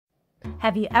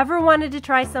Have you ever wanted to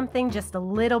try something just a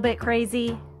little bit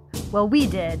crazy? Well, we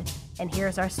did, and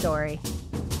here's our story.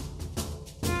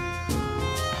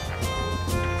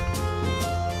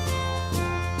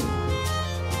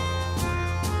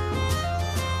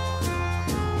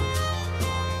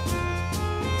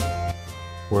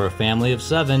 We're a family of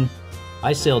 7.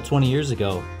 I sailed 20 years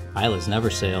ago. Isla's never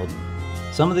sailed.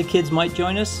 Some of the kids might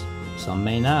join us, some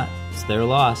may not. It's their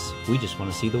loss. We just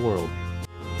want to see the world.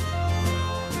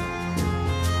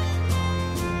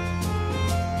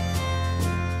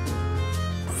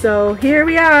 So here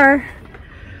we are,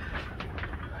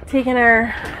 taking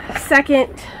our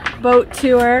second boat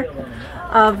tour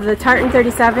of the Tartan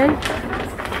 37.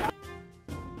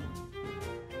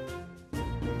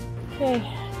 Okay,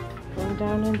 going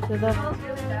down into the...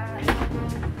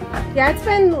 Yeah, it's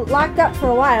been locked up for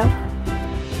a while.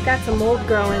 Got some mold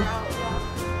growing.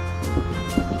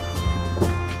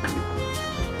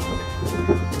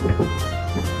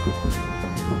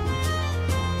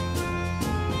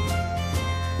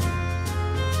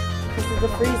 This is the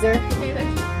freezer.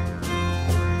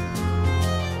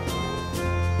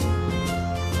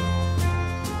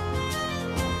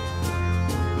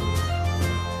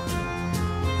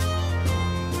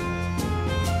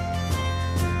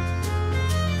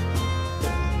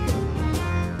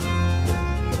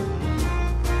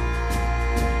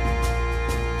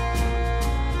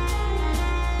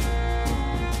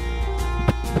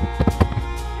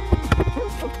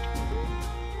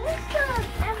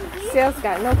 Sail's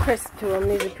got no crisp to them.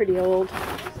 These are pretty old.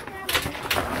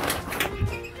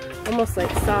 Almost like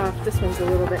soft. This one's a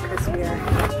little bit crispier,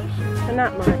 but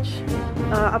not much.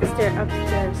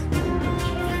 Upstairs.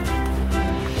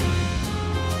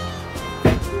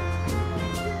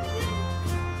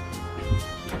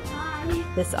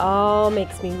 This all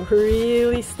makes me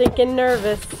really stinking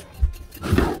nervous.